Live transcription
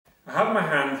I have in my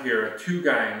hand here a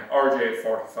 2-gang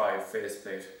RJ45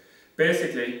 faceplate.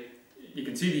 Basically, you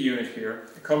can see the unit here.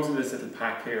 It comes in this little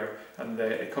pack here, and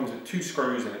it comes with 2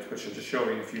 screws in it, which I'll just show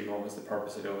you in a few moments the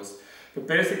purpose of those. But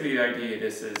basically the idea of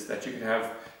this is that you can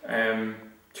have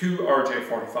 2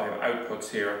 RJ45 outputs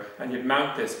here, and you'd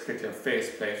mount this particular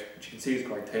faceplate, which you can see is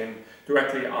quite thin,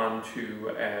 directly onto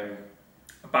a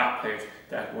backplate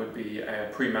that would be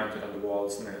pre-mounted on the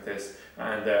walls, something like this.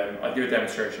 And I'll do a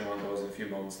demonstration of one of those in a few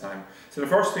moments time. So the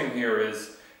first thing here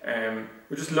is,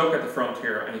 we'll just look at the front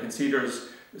here, and you can see there's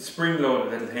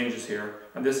spring-loaded little hinges here,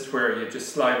 and this is where you just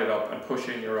slide it up and push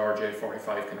in your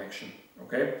RJ45 connection.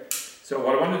 Okay? So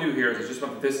what I want to do here is I just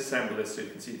want to disassemble this so you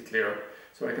can see it clear.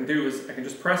 So what I can do is I can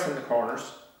just press in the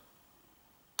corners.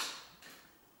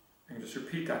 I can just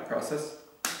repeat that process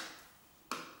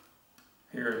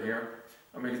here and here,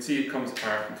 and we can see it comes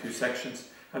apart in 2 sections,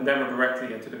 and then we're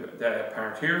directly into the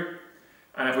part here.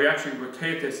 And if we actually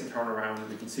rotate this and turn around,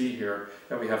 we can see here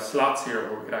that we have slots here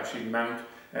where we could actually mount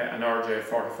an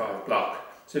RJ45 block.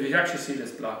 So if you actually see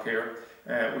this block here,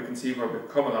 we can see where we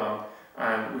come along,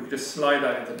 and we can just slide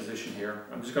that into position here.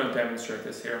 I'm just going to demonstrate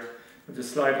this here. We'll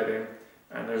just slide it in,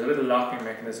 and there's a little locking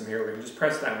mechanism here. We can just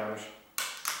press down on it,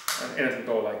 and in it'll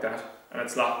go like that, and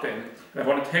it's locked in. And if I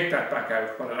want to take that back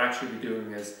out, what I'll actually be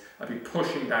doing is I'll be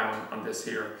pushing down on this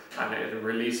here, and it'll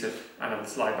release it, and it'll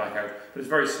slide back out. But it's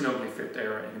very snugly fit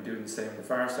there, and you can do the same on the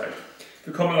far side. If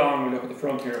we come along, we look at the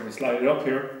front here, and we slide it up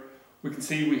here, we can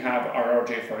see we have our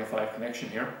RJ45 connection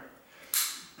here.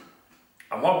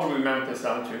 And what will we mount this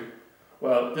onto?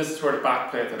 Well, this is where the back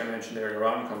plate that I mentioned earlier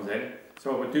on comes in. So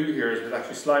what we'll do here is we'll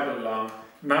actually slide it along,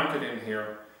 mount it in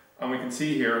here, and we can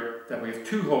see here that we have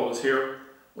 2 holes here.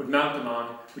 We'd mount them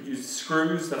on, we'd use the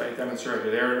screws that I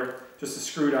demonstrated earlier, just to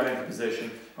screw that into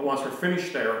position. And once we're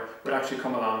finished there, we'll actually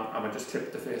come along and we'll just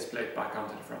tip the faceplate back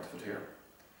onto the front of it here.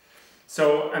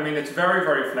 So, I mean, it's very,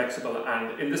 very flexible,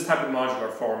 and in this type of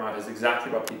modular format is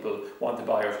exactly what people want to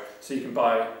buy it. So you can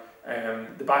buy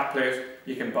the backplate,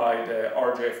 you can buy the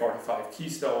RJ45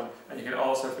 keystone, and you can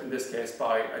also, in this case,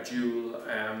 buy a dual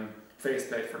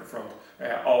faceplate for the front,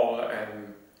 all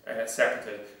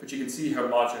separately. But you can see how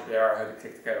modular they are, how they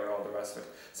click together, all the rest of it.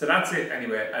 So that's it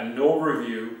anyway, an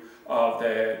overview of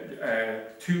the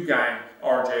 2-gang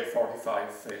RJ45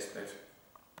 faceplate.